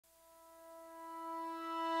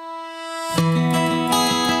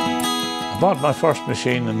I bought my first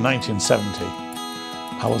machine in 1970.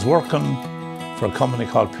 I was working for a company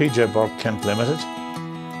called PJ Burke Kent Limited.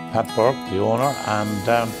 Pat Burke, the owner, and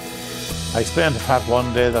I explained to Pat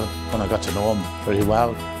one day that when I got to know him pretty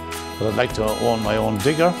well, that I'd like to own my own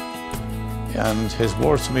digger. And his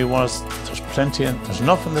words to me was, there's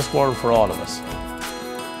enough in this world for all of us.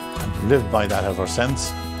 I've lived by that ever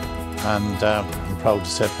since, and I'm proud to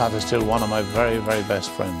say Pat is still one of my very, very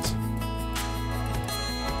best friends.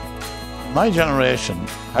 My generation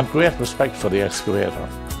had great respect for the excavator.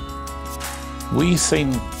 We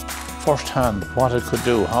seen firsthand what it could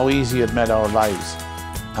do, how easy it made our lives,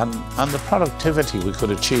 and the productivity we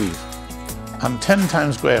could achieve, and 10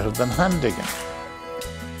 times greater than hand digging.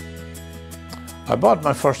 I bought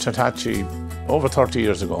my first Hitachi over 30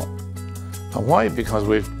 years ago. And why? Because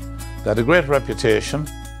we've had a great reputation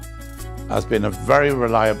as being a very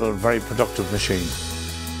reliable, very productive machine.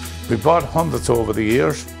 We bought hundreds over the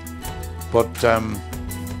years, but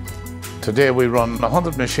today we run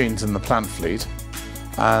 100 machines in the plant fleet,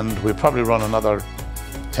 and we probably run another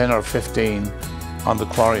 10 or 15 on the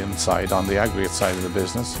quarrying side, on the aggregate side of the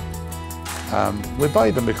business. We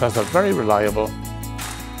buy them because they're very reliable,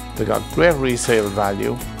 they got great resale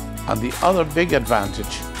value, and the other big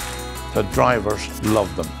advantage, the drivers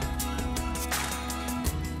love them.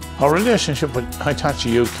 Our relationship with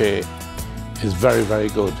Hitachi UK is very, very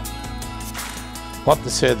good. What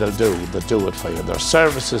they say they'll do it for you. Their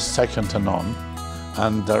service is second to none,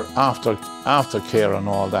 and their aftercare and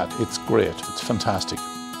all that, it's great, it's fantastic.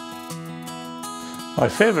 My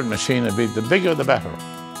favourite machine would be the bigger the better.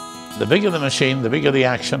 The bigger the machine, the bigger the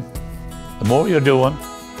action, the more you're doing,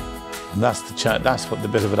 and that's what the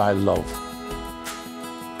bit of it I love.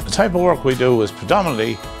 The type of work we do is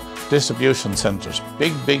predominantly distribution centres,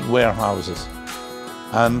 big warehouses,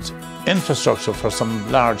 and infrastructure for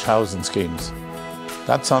some large housing schemes.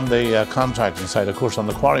 That's on the contracting side. Of course, on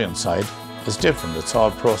the quarrying side, it's different. It's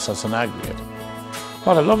all process and aggregate.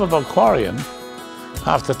 What I love about quarrying,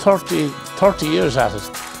 after 30 years at it,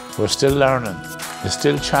 we're still learning, it's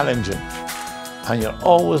still challenging, and you're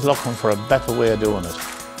always looking for a better way of doing it.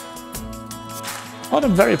 What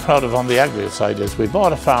I'm very proud of on the aggregate side is we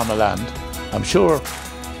bought a farm of land. I'm sure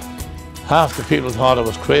half the people thought I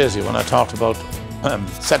was crazy when I talked about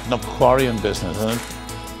setting up a quarrying business.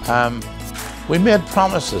 And we made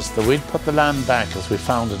promises that we'd put the land back as we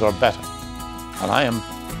found it or better. And I am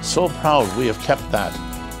so proud we have kept that.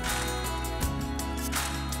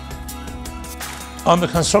 On the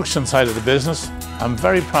construction side of the business, I'm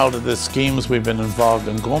very proud of the schemes we've been involved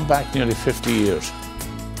in going back nearly 50 years,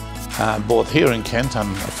 both here in Kent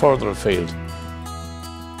and further afield.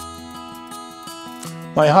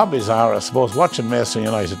 My hobbies are, I suppose, watching Mason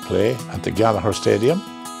United play at the Gallagher Stadium,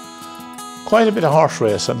 quite a bit of horse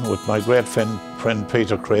racing with my great friend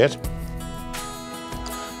Peter Crate.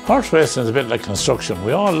 Horse racing is a bit like construction.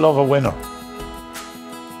 We all love a winner.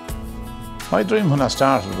 My dream when I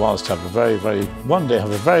started was to have one day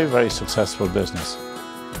have a very, very successful business.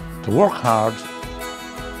 To work hard,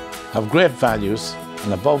 have great values,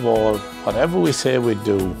 and above all, whatever we say we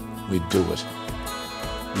do it.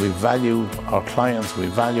 We value our clients, we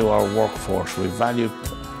value our workforce, we value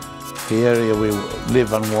the area we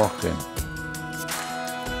live and work in.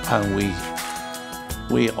 And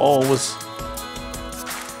we always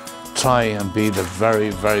try and be the very,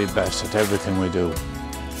 very best at everything we do.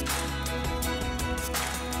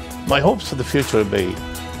 My hopes for the future would be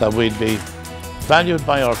that we'd be valued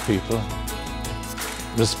by our people,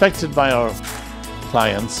 respected by our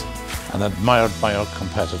clients, and admired by our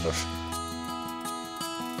competitors.